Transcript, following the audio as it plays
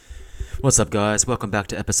What's up, guys? Welcome back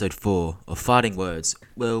to episode 4 of Fighting Words,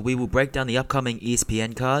 where we will break down the upcoming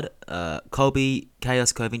ESPN card, Colby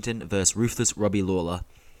Covington versus Ruthless Robbie Lawler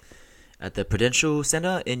at the Prudential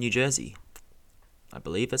Center in New Jersey. I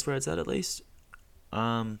believe that's where it's at least.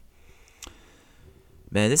 Man,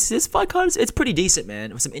 this fight card, it's pretty decent,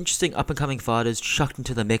 man. With some interesting up-and-coming fighters chucked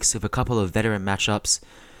into the mix with a couple of veteran matchups.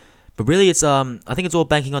 But really, I think it's all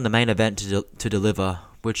banking on the main event to deliver,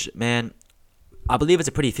 which, man, I believe it's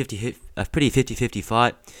a pretty 50-50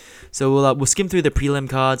 fight. So we'll skim through the prelim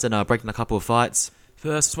cards and break down a couple of fights.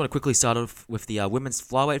 First, I just want to quickly start off with the women's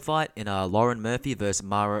flyweight fight in Lauren Murphy versus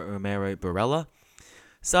Mara Romero Barella.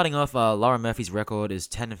 Starting off, Lauren Murphy's record is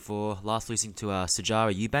 10-4, last losing to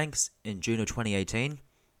Sijara Eubanks in June of 2018.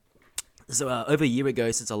 So over a year ago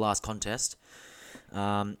since her last contest,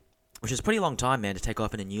 which is a pretty long time, man, to take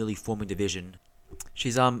off in a newly forming division.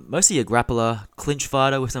 She's mostly a grappler, clinch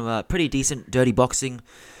fighter with some pretty decent dirty boxing,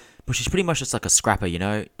 but she's pretty much just like a scrapper, you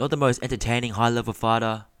know? Not the most entertaining high-level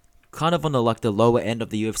fighter, kind of on the lower end of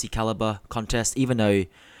the UFC caliber contest, even though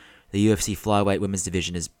the UFC flyweight women's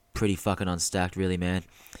division is pretty fucking unstacked, really, man.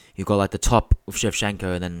 You've got like the top with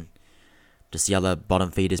Shevchenko and then just the other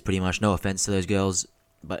bottom feeders, pretty much. No offense to those girls,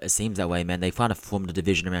 but it seems that way, man. They kind of formed a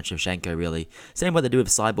division around Shevchenko, really. Same way they do with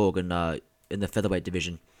Cyborg in the featherweight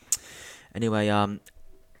division. Anyway,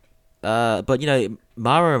 but you know,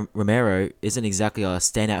 Mara Romero isn't exactly a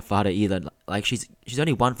standout fighter either. Like she's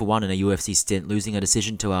only 1-for-1 in a UFC stint, losing a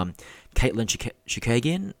decision to Caitlin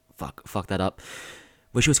Chukagian. Fuck that up.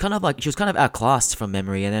 Where she was kind of outclassed from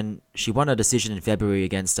memory, and then she won a decision in February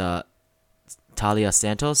against Talia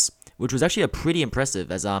Santos, which was actually a pretty impressive,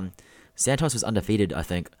 as Santos was undefeated, I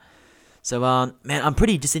think. So, man, I'm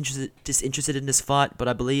pretty disinterested in this fight, but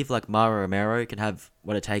I believe, like, Mara Romero can have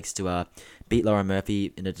what it takes to beat Lauren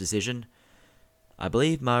Murphy in a decision. I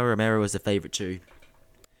believe Mara Romero is the favorite, too.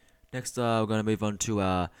 Next, we're going to move on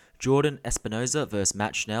to Jordan Espinoza versus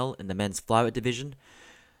Matt Schnell in the men's flyweight division.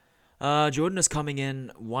 Jordan is coming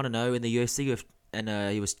in 1-0 in the UFC,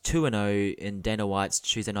 and he was 2-0 in Dana White's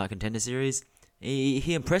Tuesday Night Contender Series.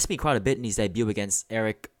 He impressed me quite a bit in his debut against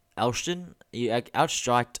Eric Elston. He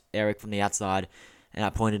outstriked Eric from the outside and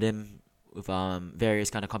outpointed him with various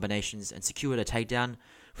kind of combinations and secured a takedown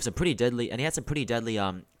for some pretty deadly, and he had some pretty deadly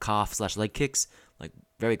calf/leg kicks, like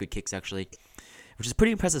very good kicks actually, which is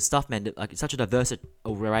pretty impressive stuff, man. Like such a diverse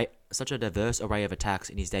array of attacks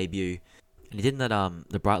in his debut, and he didn't let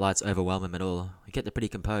the bright lights overwhelm him at all. He kept it pretty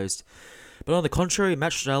composed. But on the contrary,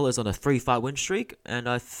 Matt Schnell is on a 3-fight win streak, and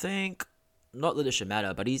I think, not that it should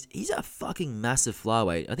matter, but he's a fucking massive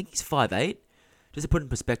flyweight. I think he's 5'8". Just to put in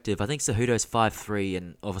perspective, I think Cejudo's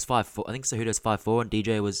 5'3", was 5'4". I think Cejudo's 5'4", and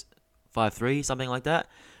DJ was 5'3", something like that.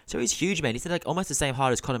 So he's huge, man. He's like almost the same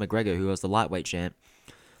height as Conor McGregor, who was the lightweight champ.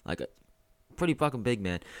 Like, pretty fucking big,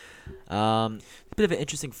 man. A bit of an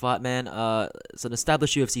interesting fight, man. It's an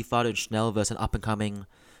established UFC fighter in Schnell versus an up-and-coming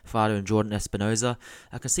fighter in Jordan Espinoza.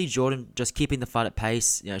 I can see Jordan just keeping the fight at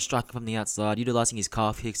pace, you know, striking from the outside, utilizing his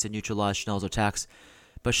calf kicks to neutralize Schnell's attacks.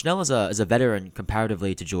 But Schnell is a veteran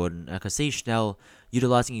comparatively to Jordan. I can see Schnell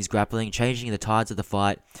utilizing his grappling, changing the tides of the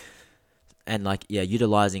fight, and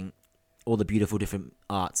utilizing all the beautiful different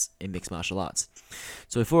arts in mixed martial arts.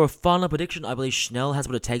 So for a final prediction, I believe Schnell has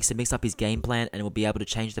what it takes to mix up his game plan and will be able to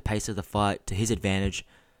change the pace of the fight to his advantage.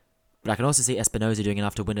 But I can also see Espinoza doing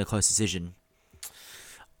enough to win a close decision.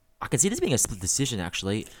 I can see this being a split decision,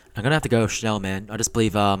 actually. I'm going to have to go with Schnell, man. I just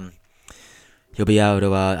believe he'll be able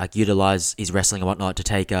to utilize his wrestling and whatnot to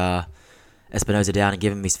take Espinoza down and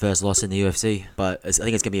give him his first loss in the UFC. But I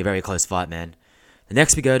think it's going to be a very close fight, man. The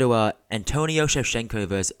next we go to Antonio Shevchenko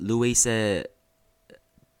versus Luisa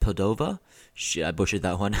Padova. Shit, I butchered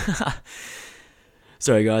that one.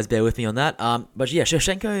 Sorry, guys, bear with me on that. But yeah,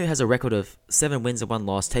 Shevchenko has a record of 7 wins and 1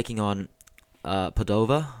 loss, taking on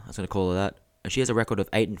Padova. I was going to call her that. And she has a record of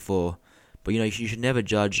 8-4. But, you know, you should never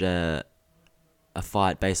judge a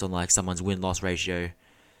fight based on, like, someone's win-loss ratio.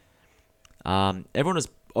 Everyone was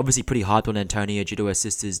obviously pretty hyped on Antonia due to her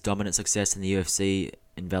sister's dominant success in the UFC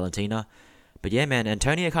in Valentina. But yeah, man,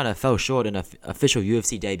 Antonia kind of fell short in her official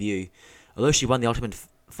UFC debut. Although she won the Ultimate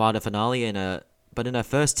Fighter finale, but in her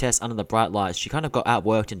first test under the bright lights, she kind of got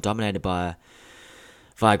outworked and dominated via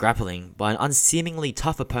grappling by an unseemingly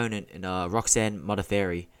tough opponent in Roxanne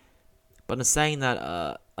Modafferi. But in saying that,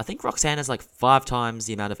 I think Roxanne has like 5 times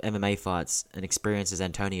the amount of MMA fights and experience as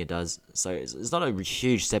Antonia does. So it's not a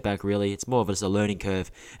huge setback, really. It's more of just a learning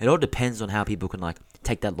curve. It all depends on how people can like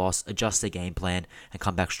take that loss, adjust their game plan, and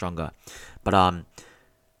come back stronger. But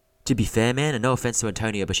to be fair, man, and no offense to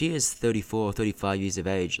Antonia, but she is 34, 35 years of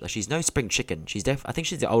age. Like, she's no spring chicken. I think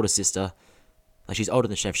she's the older sister. Like, she's older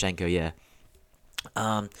than Shevchenko, yeah.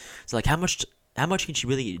 So like how much can she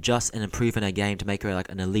really adjust and improve in her game to make her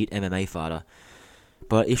like an elite MMA fighter?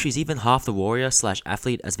 But if she's even half the warrior slash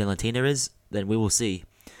athlete as Valentina is, then we will see.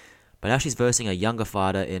 But now she's versing a younger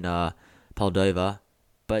fighter in Moldova.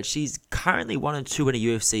 But she's currently 1-2 in a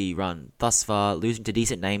UFC run thus far, losing to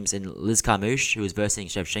decent names in Liz Carmouche, who is versing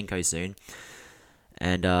Shevchenko soon,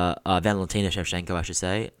 and Valentina Shevchenko, I should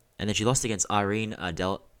say. And then she lost against Irene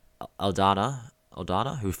Aldana,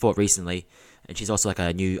 who fought recently, and she's also like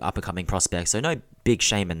a new up-and-coming prospect, so no big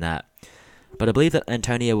shame in that. But I believe that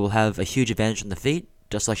Antonia will have a huge advantage on the feet,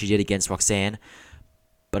 just like she did against Roxanne.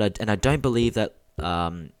 But I don't believe that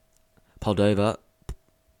Moldova,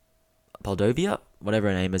 whatever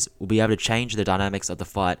her name is, will be able to change the dynamics of the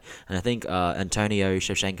fight. And I think Antonio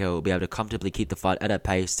Shevchenko will be able to comfortably keep the fight at a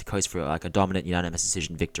pace to coast for like a dominant unanimous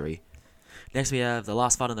decision victory. Next we have the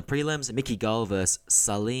last fight on the prelims, Mickey Gall versus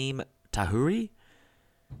Salim Tahouri.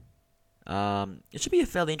 It should be a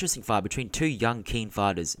fairly interesting fight between two young, keen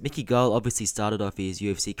fighters. Mickey Gall obviously started off his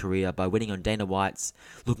UFC career by winning on Dana White's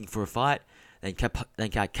Looking for a Fight, then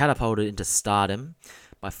got catapulted into stardom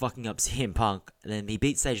by fucking up CM Punk, and then he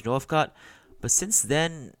beat Sage Northcutt. But since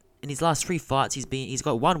then, in his last 3 fights, he's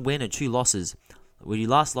got 1 win and 2 losses. When he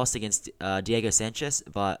last lost against Diego Sanchez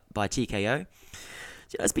by TKO.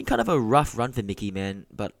 It's been kind of a rough run for Mickey, man,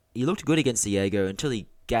 but he looked good against Diego until he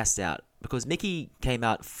gassed out. Because Mickey came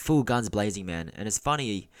out full guns blazing, man. And it's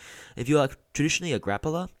funny, if you're like traditionally a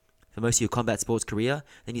grappler for most of your combat sports career,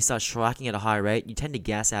 then you start striking at a high rate, you tend to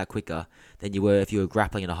gas out quicker than you were if you were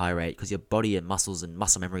grappling at a high rate, because your body and muscles and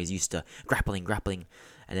muscle memory is used to grappling,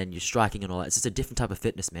 and then you're striking and all that. It's just a different type of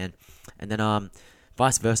fitness, man. And then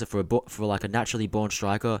vice versa for like a naturally born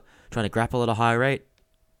striker trying to grapple at a high rate,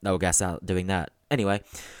 they'll gas out doing that. Anyway,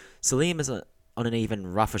 Salim is on an even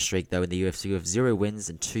rougher streak though in the UFC with 0 wins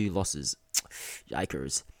and 2 losses.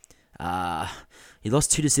 Yikers. He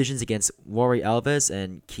lost 2 decisions against Wari Alves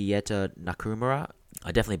and Kieta Nakamura.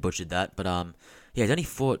 I definitely butchered that, but he's only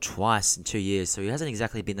fought twice in 2 years, so he hasn't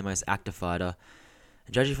exactly been the most active fighter.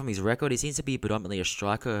 And judging from his record, he seems to be predominantly a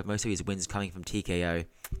striker, with most of his wins coming from TKO.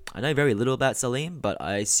 I know very little about Salim, but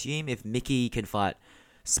I assume if Mickey can fight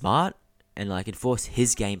smart and like enforce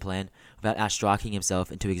his game plan without outstriking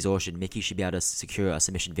himself into exhaustion, Mickey should be able to secure a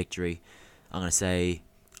submission victory. I'm going to say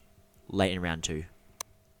late in round 2.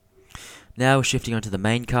 Now we're shifting onto the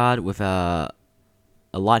main card with a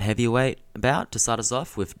light heavyweight bout to start us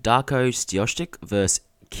off with Darko Stioštic versus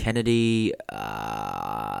Kennedy.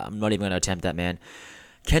 I'm not even going to attempt that, man.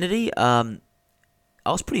 Kennedy, I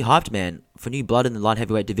was pretty hyped, man, for new blood in the light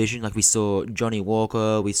heavyweight division. Like we saw Johnny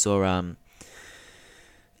Walker, we saw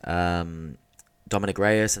Dominic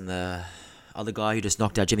Reyes, and the other guy who just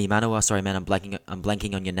knocked out Jimmy Manuwa. Sorry, man, I'm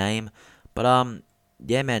blanking on your name. But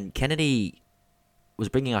yeah, man, Kennedy was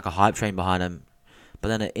bringing like a hype train behind him, but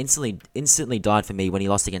then it instantly died for me when he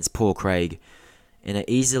lost against Paul Craig in an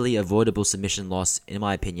easily avoidable submission loss, in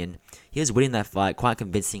my opinion. He was winning that fight quite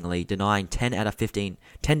convincingly, denying 10 to 15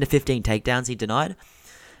 takedowns he denied.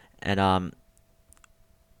 And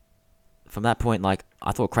from that point, like,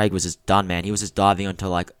 I thought Craig was just done, man. He was just diving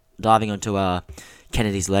onto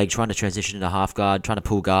Kennedy's leg, trying to transition into half guard, trying to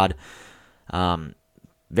pull guard.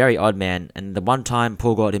 Very odd, man. And the one time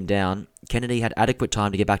Paul got him down, Kennedy had adequate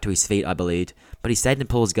time to get back to his feet, I believed, but he stayed in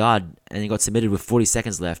Paul's guard and he got submitted with 40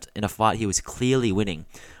 seconds left in a fight he was clearly winning.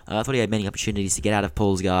 I thought he had many opportunities to get out of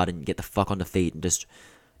Paul's guard and get the fuck on the feet, and just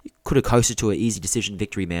could have coasted to an easy decision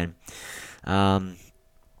victory, man. The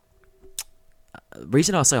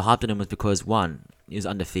reason I was so hyped on him was because 1, he was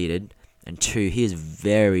undefeated, and 2, he is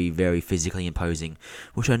very, very physically imposing,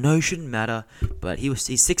 which I know shouldn't matter, but he's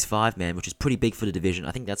 6'5", man, which is pretty big for the division.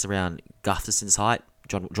 I think that's around Gustafson's height,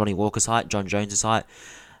 Johnny Walker's height, John Jones' height,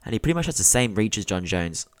 and he pretty much has the same reach as John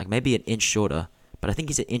Jones, like maybe an inch shorter, but I think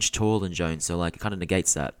he's an inch taller than Jones, so like it kind of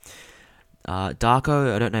negates that.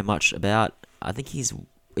 Darko, I don't know much about. I think he's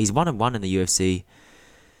 1-1 in the UFC,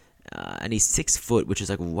 and he's 6 foot, which is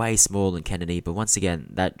like way smaller than Kennedy, but once again,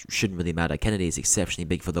 that shouldn't really matter. Kennedy is exceptionally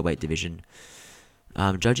big for the weight division.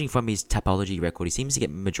 Judging from his Tapology record, he seems to get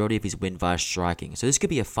majority of his win via striking, so this could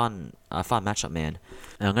be a fun matchup, man.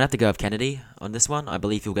 And I'm gonna have to go with Kennedy on this one. I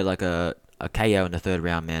believe he'll get like a KO in the 3rd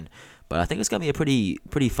round, man. But I think it's gonna be a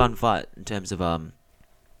pretty fun fight in terms of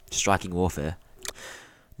striking warfare.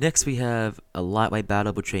 Next, we have a lightweight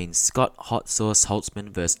battle between Scott Hot Sauce Holtzman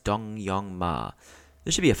versus Dong Yong Ma.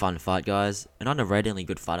 This should be a fun fight, guys. An underratedly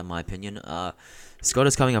good fight, in my opinion. Scott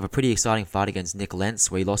is coming off a pretty exciting fight against Nick Lentz,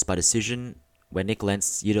 where he lost by decision, where Nick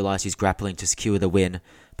Lentz utilized his grappling to secure the win.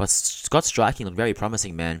 But Scott's striking looked very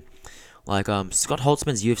promising, man. Like, Scott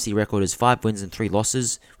Holtzman's UFC record is 5 wins and 3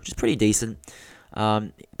 losses, which is pretty decent.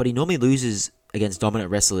 But he normally loses against dominant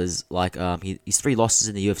wrestlers like his 3 losses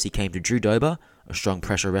in the UFC came to Drew Dober, a strong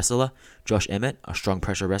pressure wrestler, Josh Emmett, a strong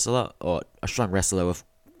pressure wrestler, or a strong wrestler with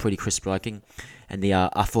pretty crisp striking, and the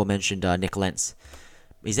aforementioned Nick Lentz.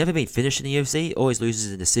 He's never been finished in the UFC, always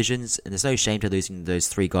loses in decisions, and there's no shame to losing those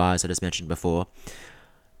 3 guys I just mentioned before.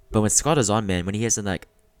 But when Scott is on, man, when he is in that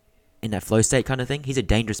flow state kind of thing, he's a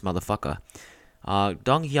dangerous motherfucker.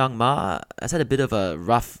 Dong Hyun Ma has had a bit of a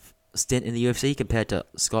rough stint in the UFC compared to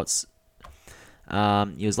Scott's.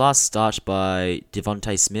 He was last starched by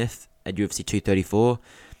Devontae Smith at UFC 234,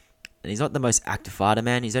 and he's not the most active fighter,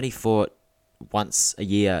 man. He's only fought once a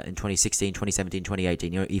year in 2016, 2017,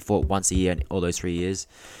 2018. He fought once a year in all those 3 years.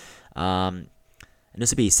 And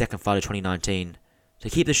this will be his second fight of 2019. To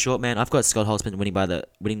keep this short, man, I've got Scott Holtzman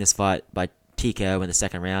winning this fight by TKO in the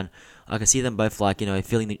second round. I can see them both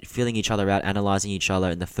feeling each other out, analysing each other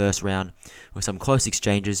in the first round with some close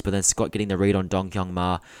exchanges, but then Scott getting the read on Dong Hyun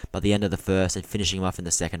Ma by the end of the first and finishing him off in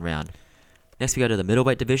the second round. Next we go to the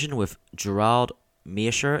middleweight division with Gerald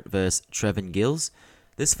Meerschaert versus Trevin Gills.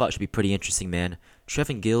 This fight should be pretty interesting, man.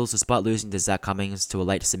 Trevin Gills, despite losing to Zach Cummings to a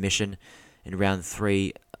late submission in round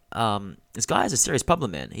 3, this guy has a serious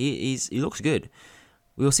problem, man. He looks good.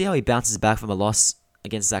 We will see how he bounces back from a loss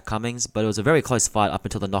against Zach Cummings, but it was a very close fight up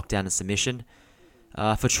until the knockdown and submission.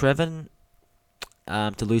 For Trevin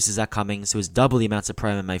to lose to Zach Cummings, who has double the amounts of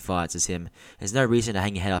pro MMA fights as him, there's no reason to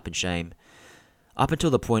hang your head up in shame. Up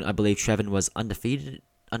until the point, I believe Trevin was undefeated,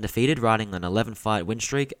 riding an 11-fight win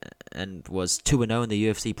streak, and was 2-0 in the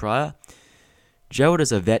UFC prior. Gerald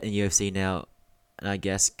is a vet in UFC now, and I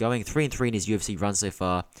guess going 3-3 in his UFC run so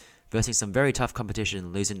far, versing some very tough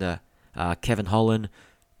competition, losing to Kevin Holland,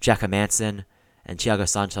 Jack Manson, and Thiago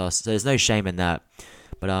Santos, so there's no shame in that.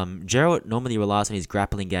 But Gerald normally relies on his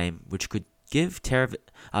grappling game, which could give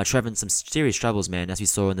Trevin some serious troubles, man, as we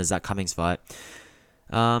saw in the Zach Cummings fight.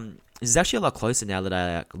 This is actually a lot closer now that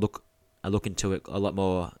I look into it a lot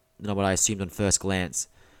more than what I assumed on first glance.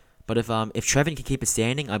 But if Trevin can keep it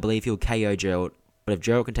standing, I believe he'll KO Gerald. But if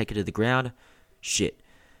Gerald can take it to the ground, shit,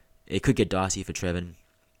 it could get dicey for Trevin.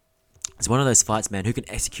 It's one of those fights, man, who can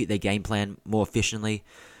execute their game plan more efficiently.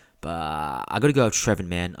 But I got to go with Trevin,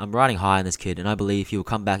 man. I'm riding high on this kid, and I believe he will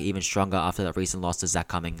come back even stronger after that recent loss to Zach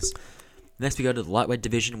Cummings. Next, we go to the lightweight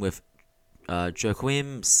division with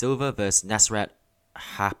Joaquim Silva versus Nasrat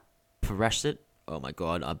Haqparast. Oh my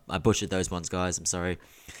god, I butchered those ones, guys. I'm sorry.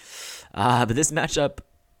 But this matchup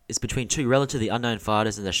is between 2 relatively unknown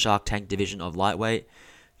fighters in the Shark Tank division of lightweight.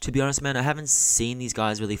 To be honest, man, I haven't seen these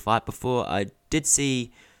guys really fight before. I did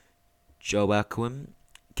see Joaquim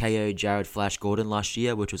KO Jared Flash Gordon last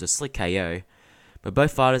year, which was a slick KO. But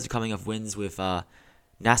both fighters are coming off wins, with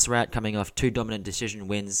Nasrat coming off 2 dominant decision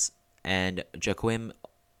wins, and Joaquim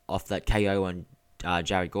off that KO on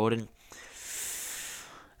Jared Gordon.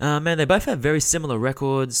 Man, they both have very similar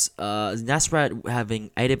records. Nasrat having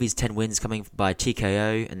 8 of his 10 wins coming by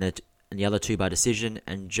TKO, and the other 2 by decision,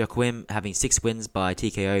 and Joaquim having 6 wins by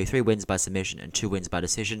TKO, 3 wins by submission, and 2 wins by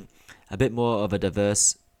decision. A bit more of a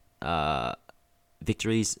diverse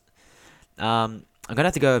victories. I'm going to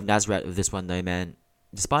have to go with Nasrat with this one, though, man.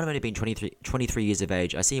 Despite him only being 23 years of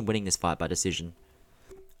age, I see him winning this fight by decision.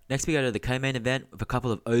 Next, we go to the co-main event with a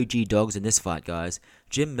couple of OG dogs in this fight, guys.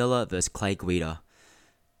 Jim Miller versus Clay Guida.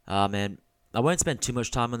 Man, I won't spend too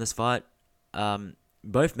much time on this fight.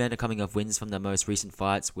 Both men are coming off wins from their most recent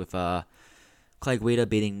fights, with Clay Guida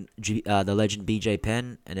beating the legend BJ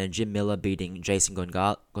Penn, and then Jim Miller beating Jason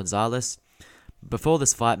Gonzalez. Before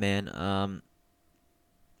this fight, man,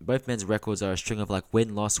 both men's records are a string of like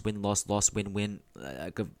win, loss, loss, win,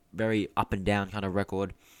 like a very up and down kind of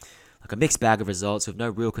record. Like a mixed bag of results with no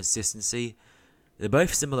real consistency. They're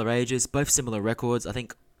both similar ages, both similar records. I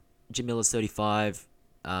think Jim Miller's 35,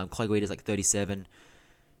 Clay Guida's like 37.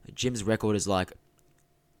 Jim's record is like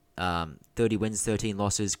 30 wins, 13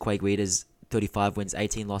 losses. Clay Guida's 35 wins,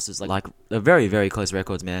 18 losses. Like they're very, very close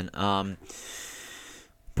records, man.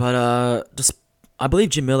 But I believe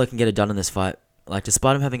Jim Miller can get it done in this fight. Like,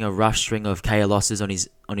 despite him having a rough string of KO losses on his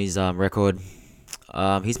record,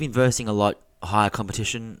 he's been versing a lot higher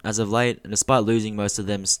competition as of late, and despite losing most of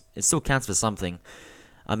them, it still counts for something.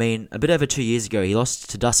 I mean, a bit over 2 years ago, he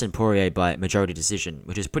lost to Dustin Poirier by majority decision,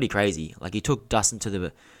 which is pretty crazy. Like, he took Dustin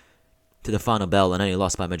to the final bell and only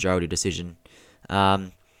lost by majority decision.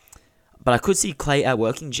 But I could see Clay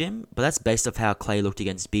outworking Jim, but that's based off how Clay looked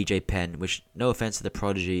against BJ Penn, which, no offense to the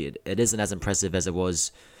prodigy, it isn't as impressive as it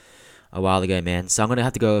was a while ago, man. So I'm going to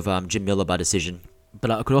have to go with Jim Miller by decision.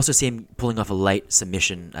 But I could also see him pulling off a late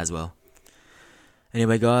submission as well.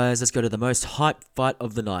 Anyway, guys, let's go to the most hyped fight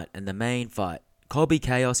of the night, and the main fight. Colby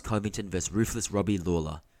Covington versus Ruthless Robbie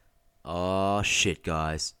Lawler. Oh, shit,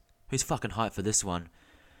 guys. Who's fucking hyped for this one?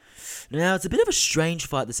 Now, it's a bit of a strange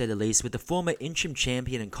fight to say the least, with the former interim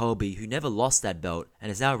champion in Colby, who never lost that belt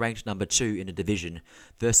and is now ranked number 2 in the division,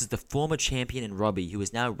 versus the former champion in Robbie, who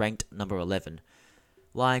is now ranked number 11.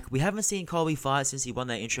 Like, we haven't seen Colby fight since he won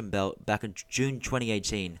that interim belt back in June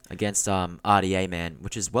 2018 against RDA, man,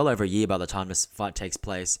 which is well over a year by the time this fight takes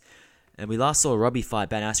place. And we last saw Robbie fight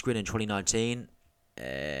Ben Askren in 2019,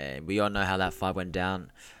 and we all know how that fight went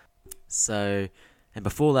down. So, and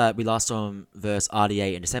before that, we last saw him versus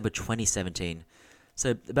RDA in December 2017.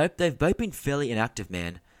 So, they've both been fairly inactive,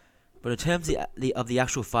 man. But in terms of the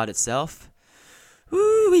actual fight itself,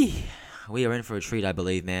 we are in for a treat, I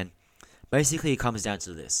believe, man. Basically, it comes down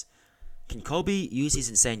to this. Can Colby use his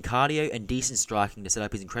insane cardio and decent striking to set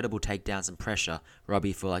up his incredible takedowns and pressure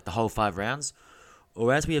Robbie for like the whole 5 rounds?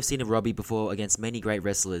 Or as we have seen of Robbie before against many great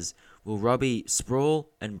wrestlers, will Robbie sprawl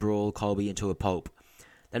and brawl Colby into a pulp?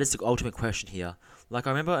 That is the ultimate question here. Like,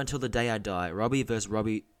 I remember Until the Day I Die, Robbie versus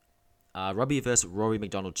Rory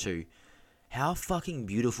McDonald 2. How fucking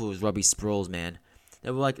beautiful was Robbie's sprawls, man?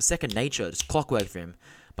 They were like second nature, just clockwork for him.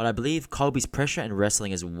 But I believe Colby's pressure and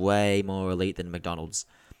wrestling is way more elite than McDonald's.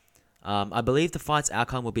 I believe the fight's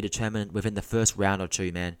outcome will be determined within the first round or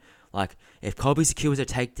two, man. Like, if Colby secures a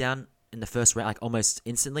takedown in the first round, like almost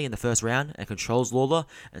instantly in the first round, and controls Lawler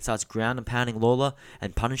and starts ground and pounding Lawler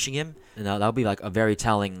and punishing him, and that'll be like a very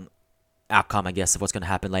telling outcome, I guess, of what's going to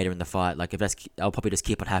happen later in the fight. Like, that'll probably just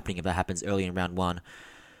keep on happening if that happens early in round 1.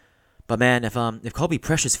 But man, if Colby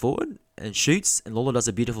pressures forward and shoots, and Lawler does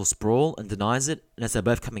a beautiful sprawl and denies it, and as they're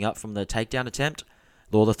both coming up from the takedown attempt,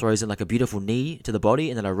 Lawler throws in like a beautiful knee to the body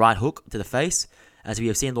and then a right hook to the face, as we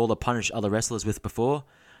have seen Lawler punish other wrestlers with before,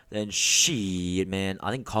 then shit, man,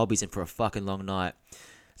 I think Colby's in for a fucking long night.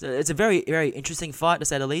 So it's a very, very interesting fight, to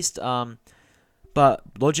say the least. But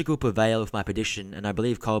logic will prevail with my prediction, and I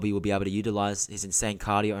believe Colby will be able to utilize his insane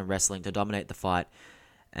cardio and wrestling to dominate the fight.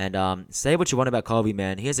 And say what you want about Colby,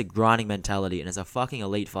 man. He has a grinding mentality and is a fucking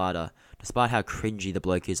elite fighter, despite how cringy the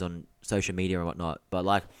bloke is on social media and whatnot. But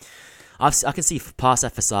like, I can see past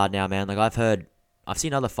that facade now, man. Like, I've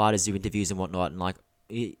seen other fighters do interviews and whatnot, and like,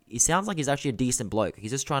 he sounds like he's actually a decent bloke.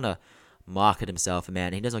 He's just trying to market himself,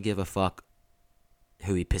 man. He doesn't give a fuck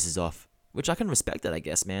who he pisses off, which I can respect that, I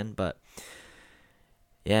guess, man. But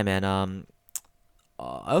yeah, man. I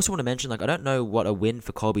also want to mention, like, I don't know what a win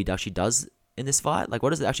for Colby actually does in this fight. Like, what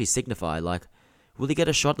does it actually signify? Like, will he get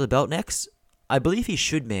a shot at the belt next? I believe he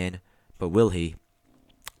should, man, but will he?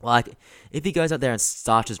 Like, if he goes out there and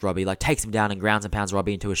starches Robbie, like takes him down and grounds and pounds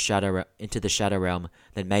Robbie into the shadow realm,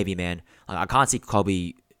 then maybe, man. Like, I can't see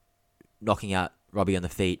Colby knocking out Robbie on the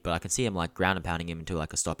feet, but I can see him like ground and pounding him into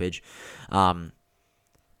like a stoppage. Shit,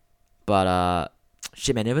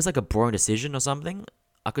 man, if it was like a boring decision or something,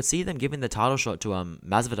 I could see them giving the title shot to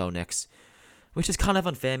Masvidal next. Which is kind of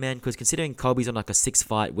unfair, man, because considering Colby's on like a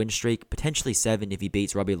 6-fight win streak, potentially 7 if he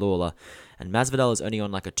beats Robbie Lawler, and Masvidal is only on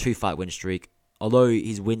like a 2-fight win streak, although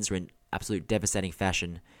his wins are in absolute devastating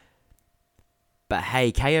fashion. But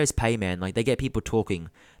hey, KOs pay, man. Like, they get people talking.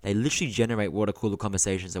 They literally generate water cooler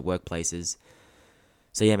conversations at workplaces.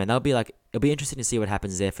 So yeah, man, it'll be interesting to see what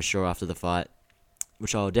happens there for sure after the fight,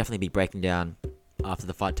 which I'll definitely be breaking down after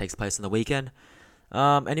the fight takes place on the weekend.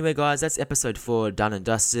 Anyway, guys, that's episode 4 done and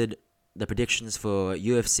dusted. The predictions for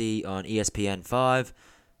UFC on ESPN 5.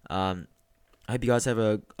 I hope you guys have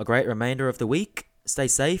a great remainder of the week. Stay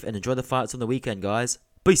safe and enjoy the fights on the weekend, guys.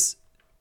 Peace.